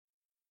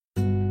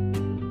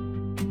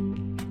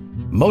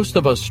Most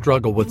of us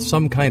struggle with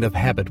some kind of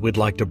habit we'd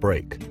like to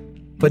break.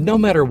 But no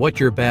matter what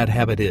your bad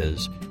habit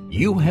is,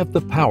 you have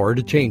the power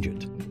to change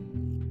it.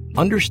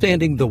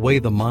 Understanding the way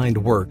the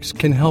mind works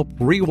can help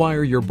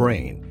rewire your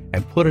brain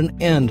and put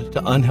an end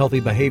to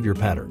unhealthy behavior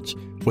patterns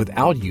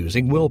without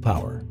using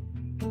willpower.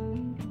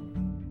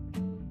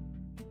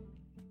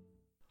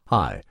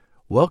 Hi,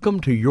 welcome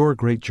to Your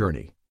Great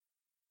Journey.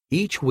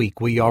 Each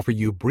week we offer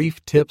you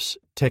brief tips,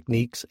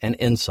 techniques, and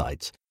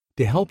insights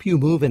to help you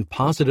move in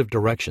positive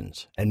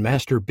directions and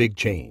master big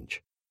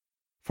change.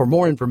 For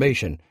more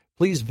information,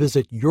 please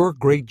visit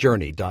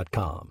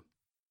yourgreatjourney.com.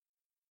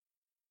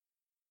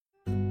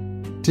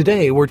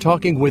 Today, we're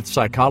talking with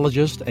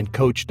psychologist and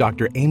coach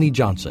Dr. Amy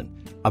Johnson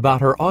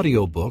about her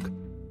audiobook,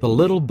 The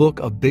Little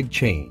Book of Big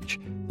Change,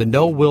 the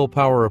no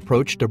willpower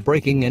approach to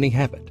breaking any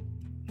habit.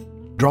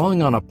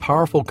 Drawing on a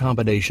powerful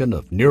combination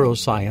of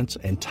neuroscience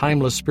and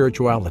timeless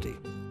spirituality,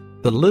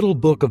 The Little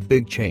Book of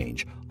Big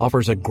Change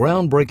offers a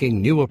groundbreaking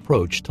new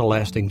approach to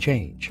lasting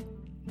change.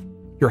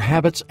 Your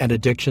habits and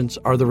addictions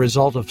are the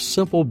result of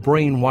simple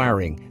brain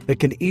wiring that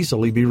can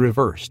easily be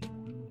reversed.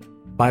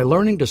 By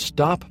learning to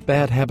stop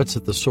bad habits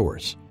at the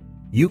source,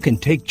 you can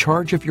take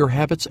charge of your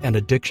habits and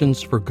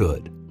addictions for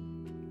good.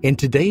 In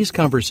today's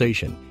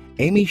conversation,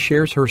 Amy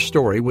shares her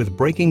story with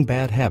breaking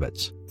bad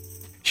habits.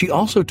 She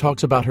also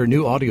talks about her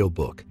new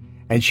audiobook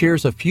and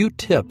shares a few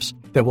tips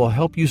that will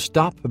help you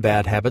stop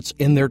bad habits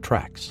in their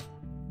tracks.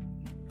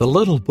 The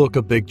Little Book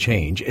of Big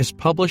Change is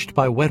published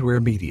by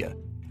Wetware Media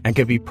and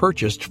can be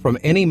purchased from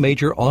any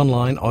major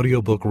online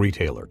audiobook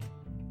retailer.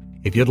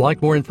 If you'd like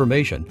more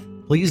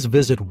information, please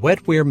visit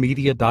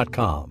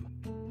wetwaremedia.com.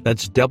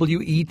 That's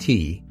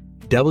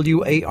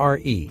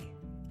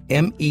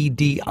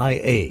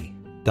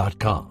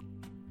WETWAREMEDIA.com.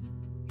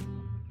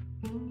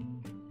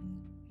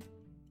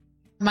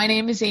 My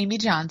name is Amy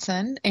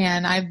Johnson,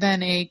 and I've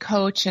been a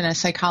coach and a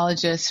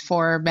psychologist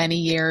for many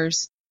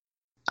years.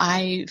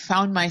 I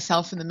found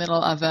myself in the middle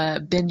of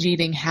a binge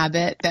eating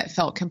habit that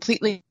felt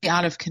completely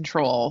out of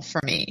control for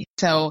me.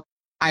 So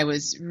I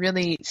was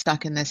really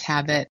stuck in this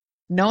habit,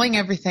 knowing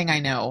everything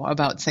I know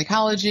about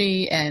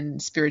psychology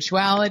and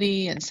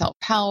spirituality and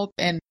self-help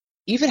and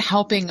even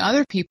helping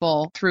other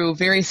people through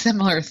very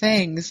similar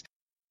things.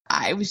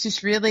 I was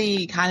just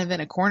really kind of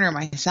in a corner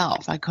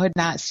myself. I could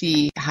not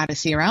see how to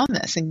see around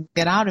this and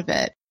get out of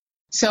it.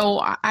 So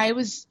I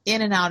was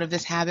in and out of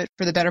this habit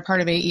for the better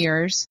part of 8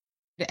 years.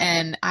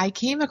 And I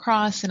came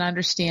across an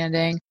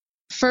understanding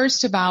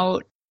first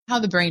about how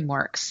the brain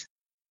works.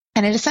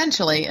 And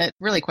it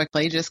really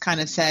quickly just kind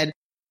of said,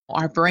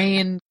 our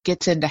brain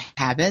gets into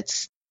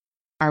habits.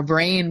 Our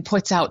brain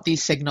puts out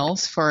these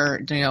signals for,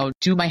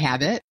 do my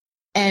habit.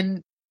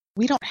 And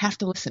we don't have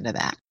to listen to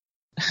that.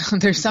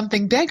 There's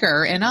something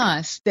bigger in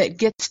us that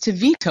gets to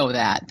veto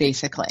that,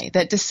 basically,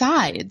 that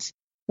decides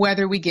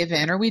whether we give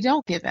in or we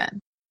don't give in.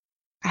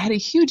 I had a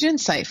huge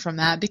insight from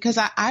that because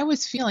I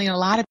was feeling, a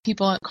lot of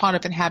people caught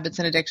up in habits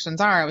and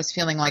addictions I was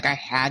feeling like I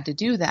had to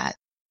do that.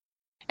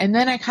 And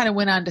then I kind of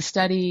went on to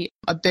study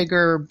a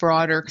bigger,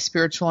 broader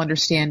spiritual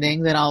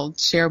understanding that I'll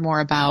share more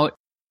about.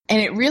 And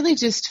it really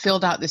just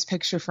filled out this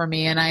picture for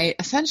me. And I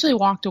essentially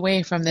walked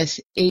away from this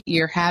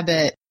 8-year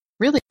habit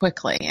really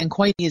quickly and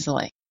quite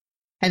easily.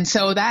 And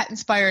so that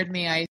inspired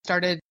me. I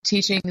started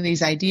teaching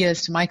these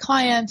ideas to my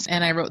clients,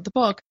 and I wrote the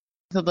book,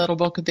 The Little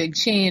Book of Big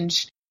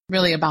Change,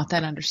 really about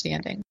that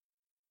understanding.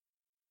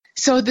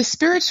 So the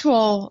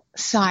spiritual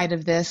side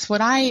of this,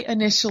 what I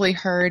initially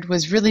heard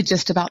was really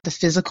just about the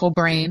physical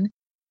brain.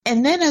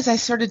 And then as I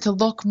started to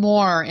look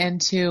more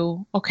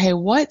into, okay,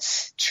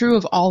 what's true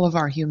of all of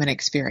our human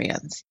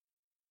experience?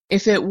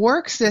 If it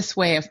works this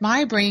way, if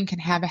my brain can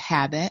have a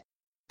habit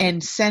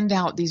and send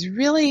out these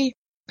really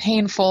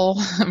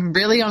painful,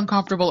 really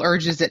uncomfortable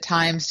urges at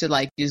times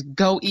to just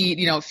go eat,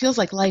 it feels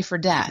like life or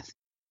death.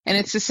 And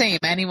it's the same.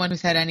 Anyone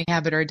who's had any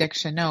habit or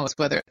addiction knows,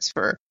 whether it's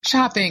for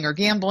shopping or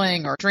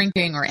gambling or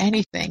drinking or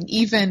anything,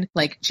 even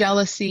like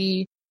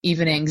jealousy,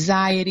 even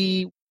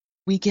anxiety,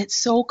 we get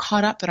so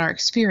caught up in our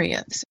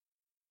experience.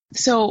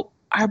 So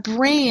our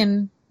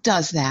brain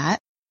does that.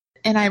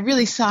 And I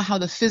really saw how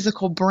the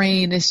physical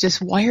brain is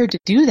just wired to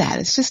do that.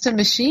 It's just a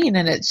machine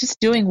and it's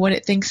just doing what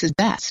it thinks is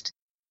best.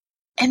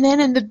 And then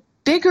in the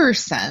bigger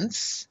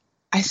sense,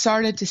 I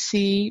started to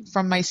see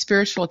from my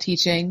spiritual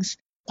teachings,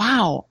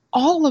 wow,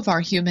 all of our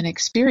human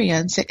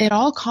experience, it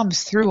all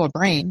comes through a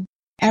brain.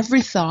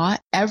 Every thought,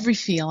 every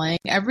feeling,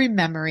 every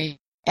memory,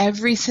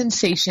 every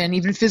sensation,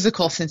 even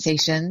physical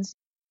sensations.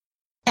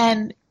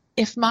 And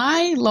if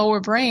my lower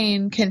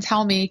brain can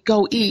tell me,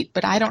 go eat,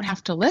 but I don't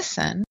have to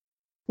listen,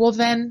 well,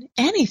 then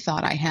any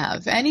thought I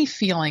have, any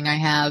feeling I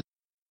have,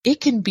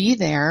 it can be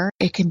there.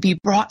 It can be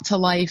brought to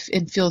life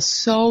and feel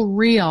so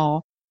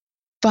real.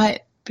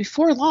 But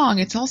before long,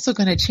 it's also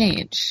going to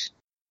change.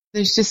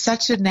 There's just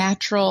such a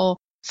natural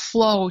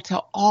flow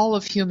to all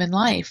of human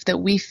life that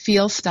we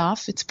feel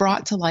stuff, it's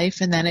brought to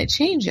life, and then it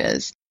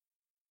changes.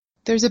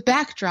 There's a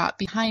backdrop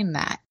behind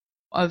that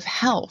of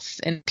health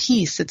and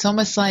peace. It's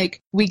almost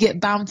like we get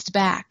bounced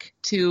back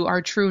to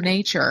our true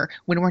nature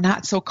when we're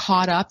not so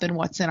caught up in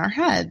what's in our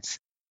heads.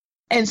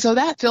 And so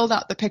that filled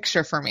out the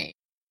picture for me.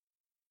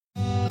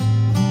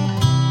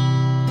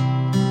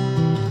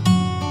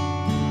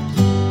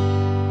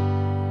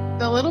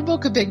 The Little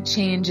Book of Big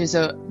Change is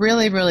a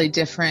really, really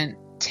different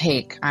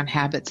take on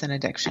habits and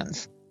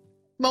addictions.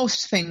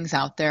 Most things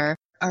out there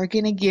are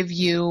going to give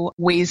you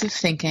ways of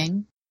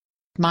thinking,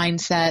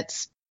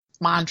 mindsets,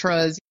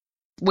 mantras,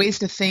 ways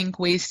to think,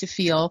 ways to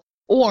feel,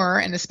 or,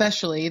 and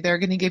especially, they're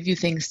going to give you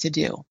things to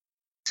do.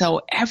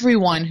 So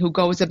everyone who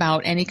goes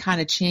about any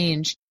kind of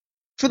change,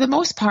 for the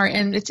most part,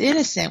 and it's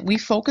innocent, we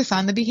focus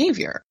on the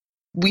behavior.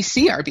 We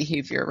see our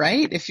behavior,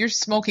 right? If you're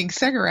smoking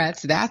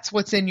cigarettes, that's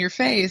what's in your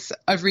face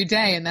every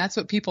day, and that's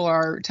what people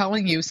are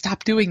telling you,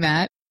 stop doing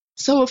that.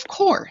 So of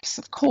course,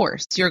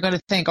 you're going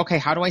to think, okay,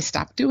 how do I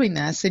stop doing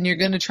this? And you're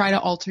going to try to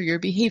alter your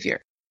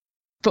behavior.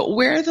 But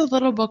where the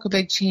Little Book of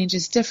Big Change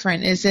is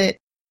different is it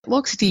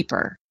looks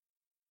deeper.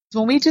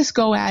 When we just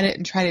go at it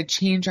and try to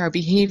change our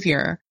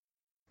behavior,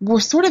 we're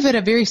sort of at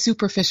a very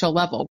superficial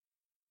level.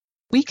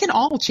 We can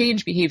all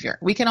change behavior.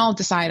 We can all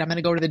decide I'm going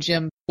to go to the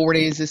gym 4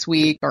 days this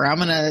week, or I'm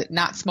going to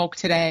not smoke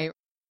today.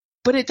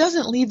 But it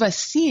doesn't leave us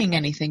seeing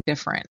anything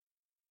different.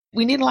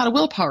 We need a lot of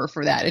willpower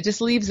for that. It just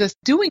leaves us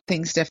doing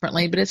things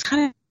differently, but it's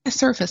kind of a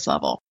surface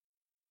level.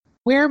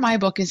 Where my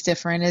book is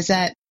different is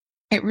that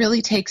it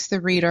really takes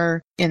the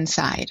reader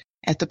inside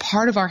at the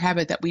part of our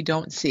habit that we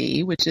don't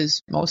see, which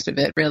is most of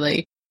it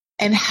really,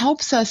 and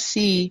helps us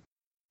see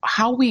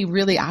how we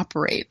really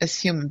operate as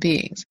human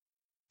beings.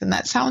 And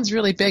that sounds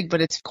really big,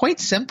 but it's quite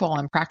simple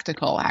and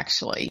practical,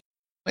 actually.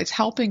 It's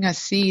helping us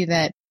see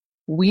that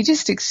we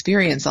just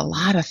experience a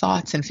lot of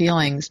thoughts and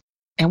feelings,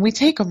 and we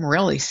take them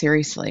really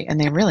seriously, and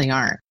they really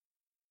aren't.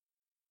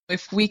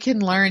 If we can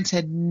learn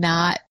to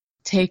not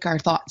take our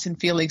thoughts and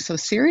feelings so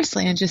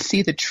seriously and just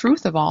see the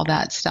truth of all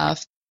that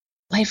stuff,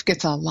 life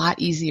gets a lot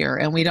easier,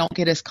 and we don't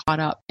get as caught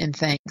up in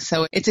things.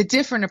 So it's a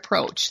different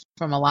approach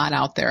from a lot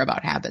out there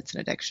about habits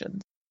and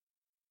addictions.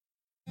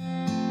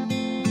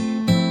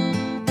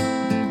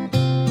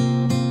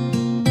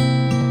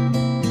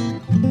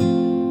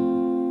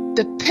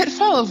 The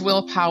pitfall of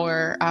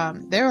willpower,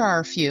 there are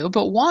a few,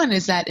 but one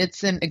is that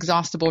it's an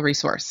exhaustible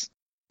resource.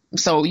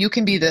 So you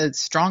can be the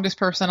strongest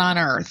person on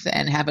earth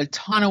and have a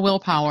ton of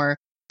willpower,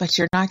 but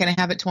you're not going to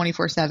have it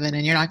 24/7,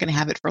 and you're not going to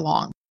have it for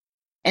long.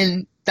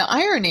 And the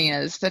irony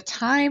is the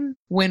time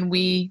when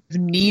we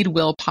need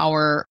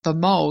willpower the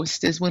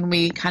most is when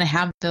we kind of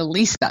have the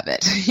least of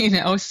it,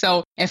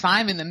 So if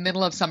I'm in the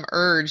middle of some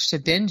urge to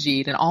binge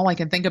eat and all I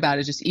can think about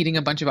is just eating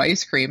a bunch of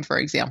ice cream, for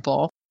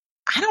example,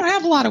 I don't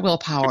have a lot of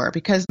willpower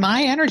because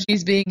my energy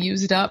is being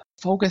used up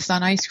focused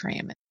on ice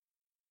cream.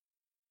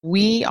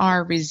 We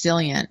are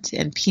resilient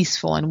and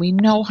peaceful, and we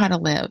know how to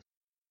live.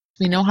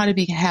 We know how to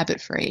be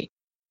habit-free.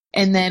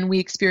 And then we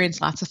experience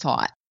lots of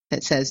thought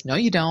that says, no,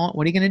 you don't.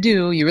 What are you going to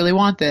do? You really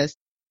want this.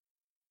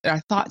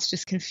 Our thoughts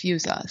just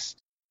confuse us.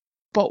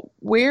 But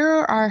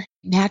where our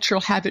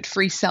natural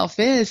habit-free self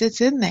is,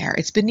 it's in there.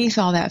 It's beneath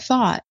all that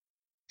thought.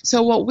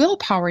 So what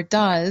willpower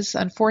does,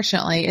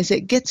 unfortunately, is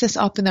it gets us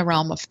up in the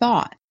realm of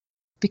thought.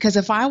 Because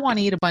if I want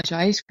to eat a bunch of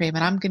ice cream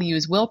and I'm going to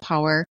use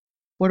willpower,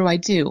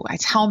 what do? I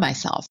tell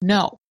myself,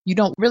 no, you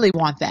don't really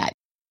want that.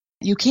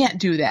 You can't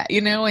do that,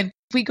 and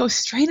we go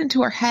straight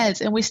into our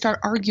heads and we start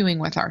arguing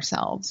with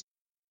ourselves.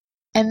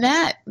 And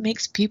that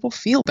makes people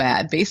feel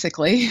bad,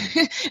 basically.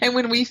 And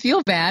when we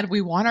feel bad, we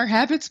want our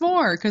habits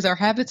more because our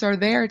habits are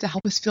there to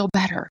help us feel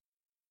better.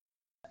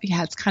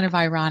 Yeah, it's kind of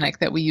ironic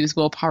that we use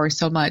willpower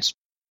so much,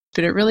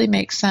 but it really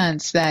makes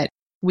sense that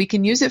we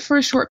can use it for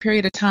a short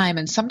period of time,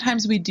 and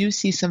sometimes we do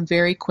see some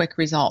very quick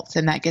results,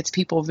 and that gets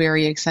people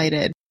very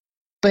excited.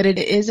 But it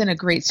isn't a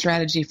great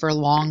strategy for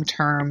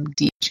long-term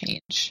deep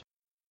change.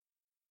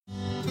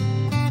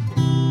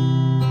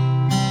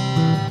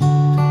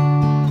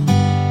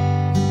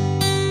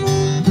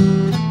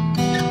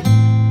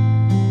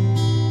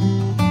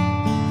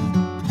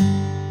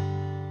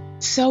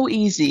 So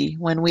easy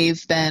when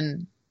we've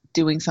been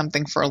doing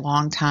something for a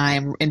long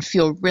time and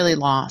feel really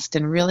lost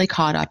and really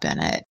caught up in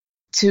it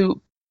to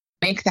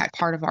make that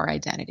part of our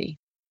identity.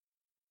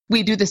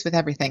 We do this with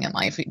everything in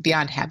life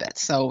beyond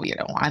habits. So,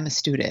 I'm a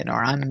student,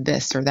 or I'm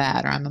this or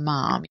that, or I'm a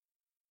mom.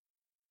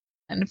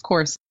 And of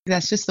course,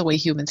 that's just the way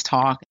humans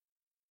talk.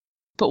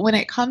 But when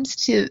it comes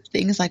to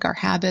things like our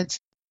habits,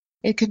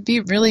 it could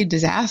be really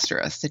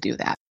disastrous to do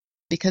that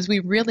because we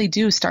really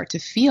do start to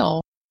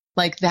feel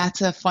like that's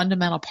a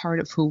fundamental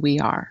part of who we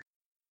are.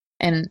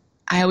 And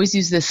I always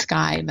use the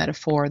sky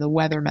metaphor, the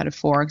weather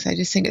metaphor, because I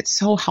just think it's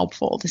so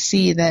helpful to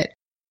see that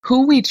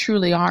who we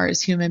truly are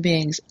as human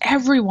beings,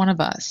 every one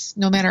of us,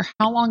 no matter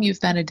how long you've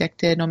been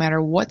addicted, no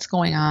matter what's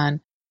going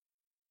on,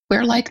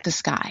 we're like the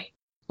sky.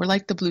 We're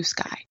like the blue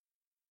sky.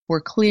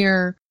 We're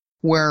clear.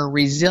 We're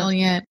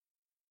resilient.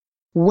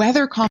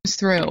 Weather comes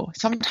through.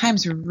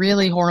 Sometimes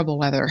really horrible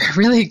weather,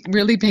 really,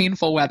 really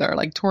painful weather,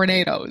 like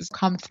tornadoes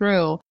come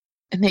through,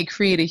 and they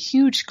create a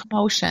huge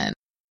commotion.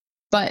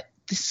 But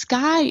the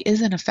sky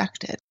isn't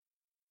affected.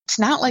 It's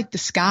not like the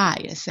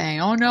sky is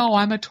saying, oh no,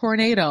 I'm a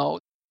tornado.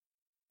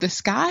 The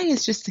sky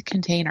is just a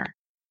container,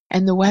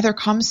 and the weather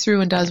comes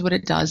through and does what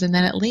it does, and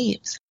then it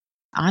leaves.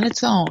 on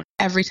its own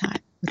every time,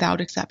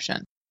 without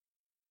exception.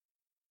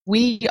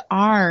 We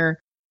are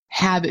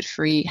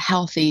habit-free,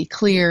 healthy,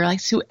 clear,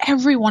 like who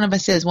every one of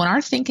us is. When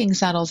our thinking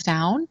settles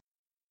down,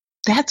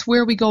 that's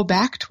where we go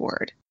back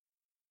toward.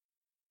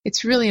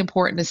 It's really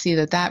important to see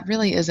that that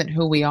really isn't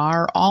who we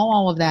are.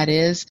 All of that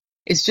is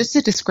just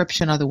a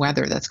description of the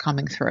weather that's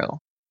coming through.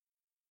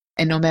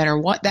 And no matter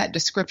what that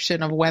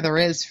description of weather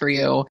is for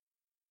you,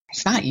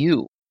 it's not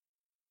you.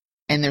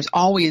 And there's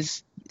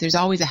always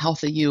a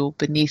healthy you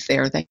beneath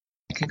there that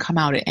can come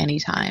out at any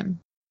time.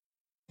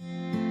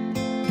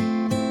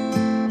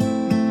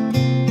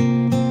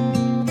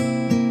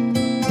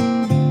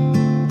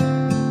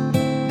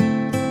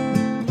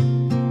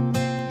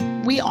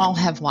 We all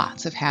have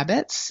lots of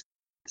habits.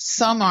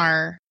 Some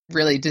are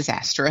really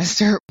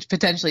disastrous or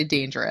potentially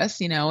dangerous,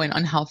 and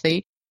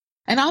unhealthy,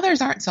 and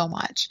others aren't so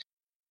much.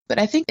 But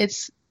I think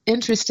it's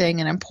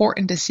interesting and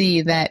important to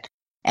see that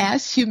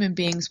as human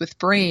beings with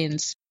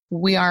brains,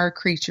 we are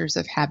creatures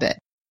of habit.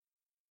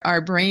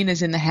 Our brain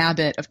is in the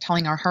habit of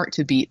telling our heart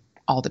to beat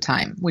all the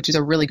time, which is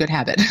a really good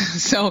habit.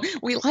 So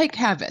we like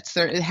habits.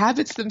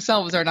 Habits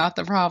themselves are not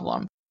the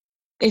problem.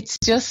 It's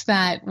just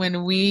that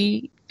when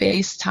we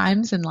face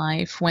times in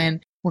life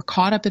when we're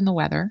caught up in the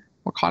weather,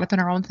 we're caught up in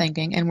our own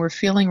thinking, and we're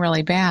feeling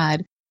really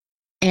bad,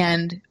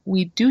 and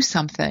we do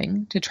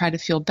something to try to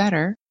feel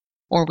better,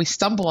 or we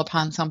stumble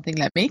upon something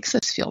that makes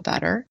us feel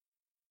better,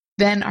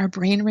 then our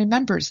brain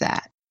remembers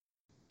that.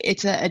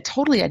 It's a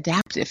totally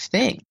adaptive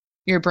thing.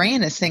 Your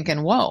brain is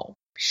thinking, whoa,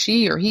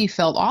 she or he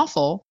felt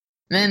awful,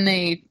 then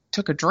they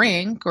took a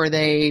drink, or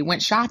they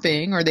went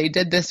shopping, or they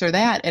did this or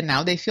that, and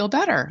now they feel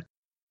better.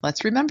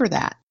 Let's remember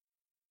that.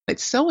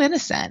 It's so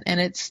innocent, and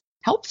it's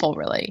helpful,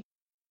 really.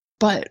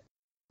 But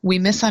we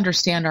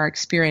misunderstand our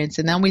experience,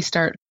 and then we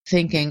start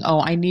thinking,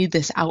 oh, I need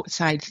this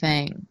outside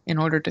thing in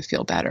order to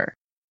feel better.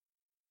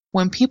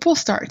 When people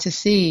start to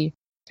see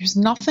there's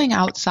nothing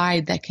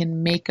outside that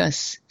can make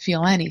us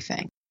feel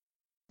anything,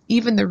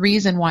 even the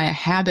reason why a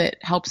habit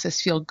helps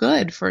us feel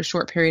good for a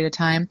short period of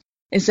time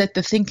is that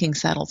the thinking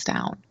settles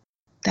down.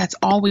 That's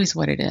always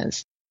what it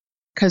is.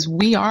 Because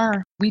we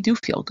do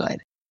feel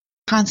good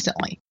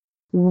constantly.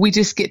 We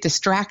just get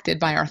distracted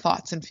by our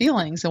thoughts and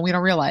feelings, and we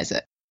don't realize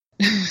it.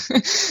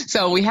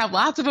 So we have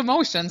lots of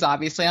emotions,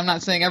 obviously. I'm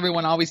not saying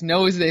everyone always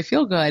knows they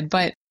feel good,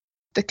 but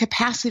the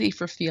capacity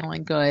for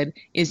feeling good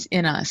is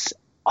in us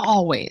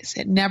always.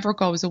 It never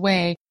goes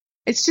away.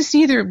 It's just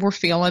either we're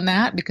feeling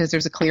that because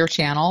there's a clear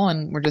channel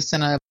and we're just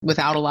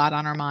without a lot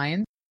on our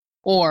mind,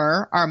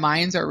 or our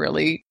minds are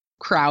really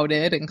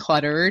crowded and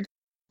cluttered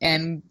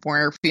and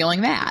we're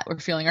feeling that. We're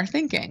feeling our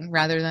thinking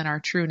rather than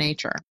our true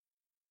nature.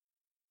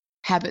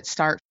 Habits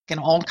start in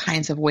all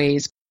kinds of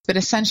ways, but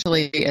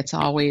essentially it's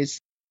always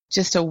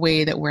just a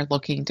way that we're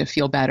looking to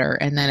feel better,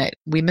 and then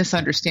we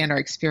misunderstand our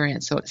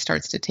experience, so it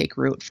starts to take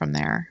root from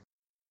there.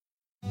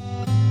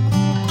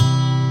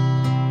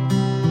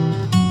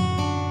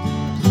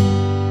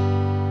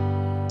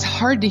 It's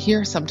hard to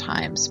hear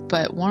sometimes,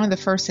 but one of the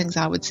first things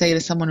I would say to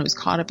someone who's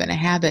caught up in a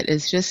habit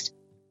is just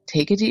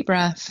take a deep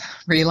breath,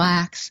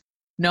 relax,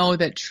 know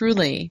that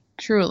truly,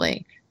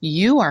 truly,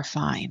 you are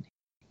fine.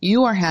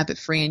 You are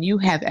habit-free, and you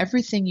have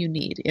everything you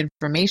need,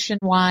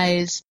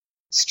 information-wise,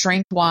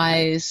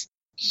 strength-wise.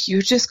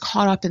 You're just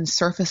caught up in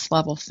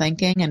surface-level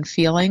thinking and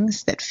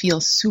feelings that feel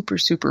super,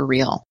 super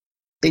real.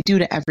 They do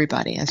to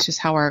everybody. That's just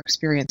how our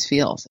experience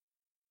feels.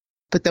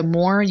 But the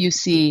more you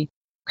see,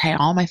 okay,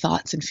 all my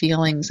thoughts and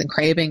feelings and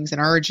cravings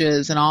and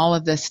urges and all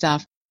of this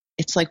stuff,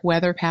 it's like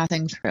weather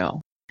passing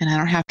through, and I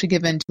don't have to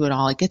give in to it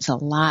all. It gets a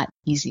lot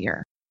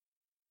easier.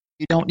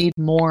 You don't need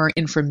more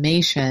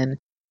information.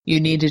 You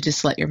need to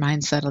just let your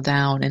mind settle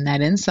down, and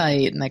that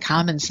insight and the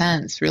common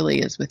sense really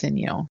is within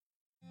you.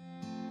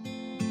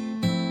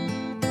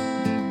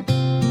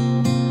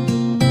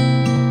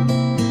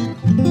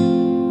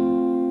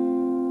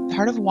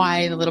 Part of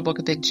why the Little Book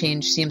of Big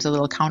Change seems a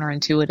little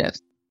counterintuitive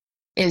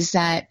is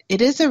that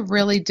it is a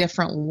really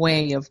different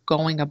way of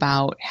going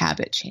about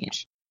habit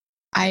change.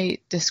 I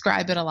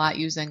describe it a lot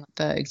using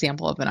the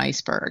example of an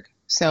iceberg.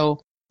 So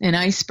an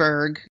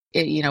iceberg,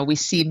 we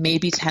see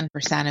maybe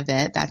 10% of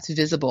it that's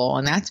visible,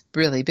 and that's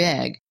really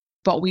big,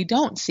 but we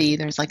don't see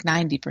there's like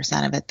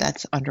 90% of it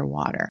that's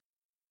underwater.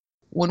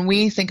 When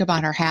we think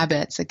about our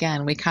habits,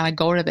 again, we kind of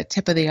go to the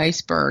tip of the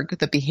iceberg,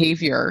 the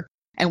behavior,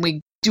 and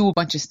we do a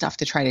bunch of stuff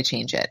to try to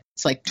change it.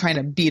 It's like trying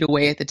to beat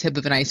away at the tip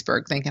of an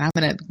iceberg, thinking I'm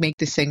going to make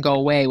this thing go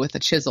away with a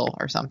chisel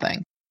or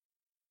something.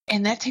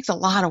 And that takes a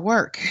lot of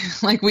work.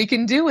 Like, we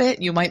can do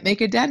it. You might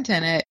make a dent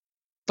in it,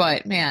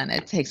 but man,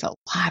 it takes a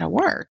lot of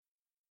work.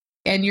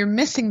 And you're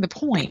missing the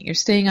point. You're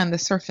staying on the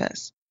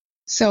surface.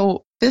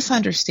 So this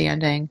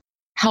understanding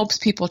helps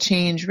people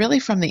change really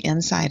from the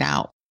inside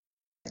out.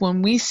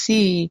 When we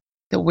see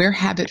that we're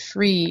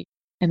habit-free,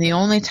 and the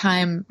only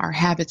time our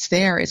habit's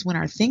there is when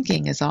our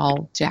thinking is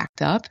all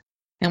jacked up,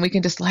 and we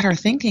can just let our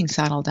thinking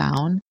settle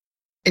down,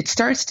 it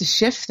starts to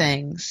shift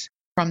things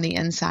from the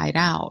inside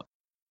out.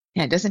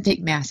 And it doesn't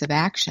take massive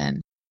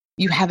action.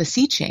 You have a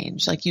sea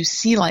change, like you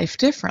see life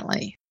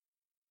differently.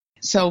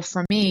 So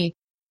for me,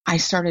 I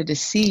started to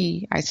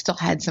see I still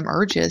had some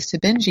urges to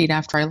binge eat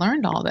after I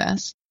learned all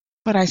this,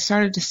 but I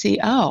started to see,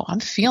 oh, I'm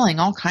feeling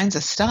all kinds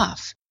of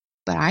stuff,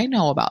 but I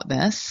know about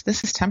this.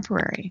 This is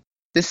temporary.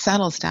 This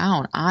settles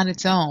down on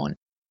its own.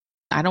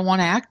 I don't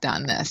want to act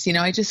on this.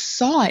 I just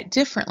saw it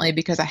differently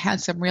because I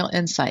had some real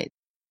insight.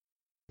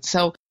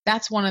 So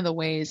that's one of the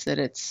ways that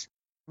it's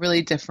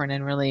really different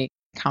and really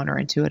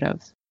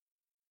counterintuitive.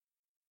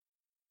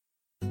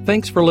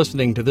 Thanks for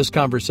listening to this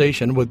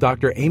conversation with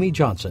Dr. Amy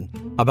Johnson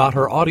about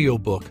her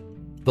audiobook,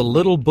 The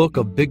Little Book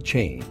of Big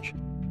Change,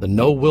 the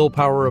No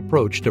Willpower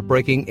Approach to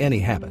Breaking Any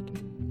Habit.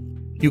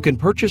 You can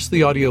purchase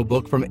the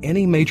audiobook from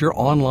any major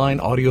online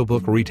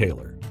audiobook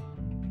retailer.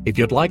 If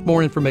you'd like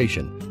more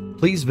information,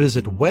 please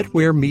visit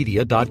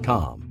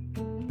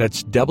wetwaremedia.com.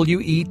 That's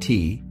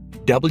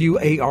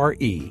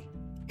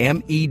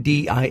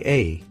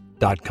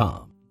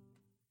WETWAREMEDIA.com.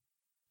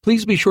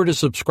 Please be sure to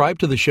subscribe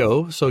to the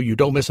show so you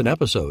don't miss an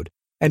episode.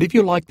 And if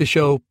you like the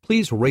show,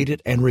 please rate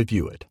it and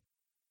review it.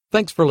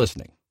 Thanks for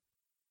listening.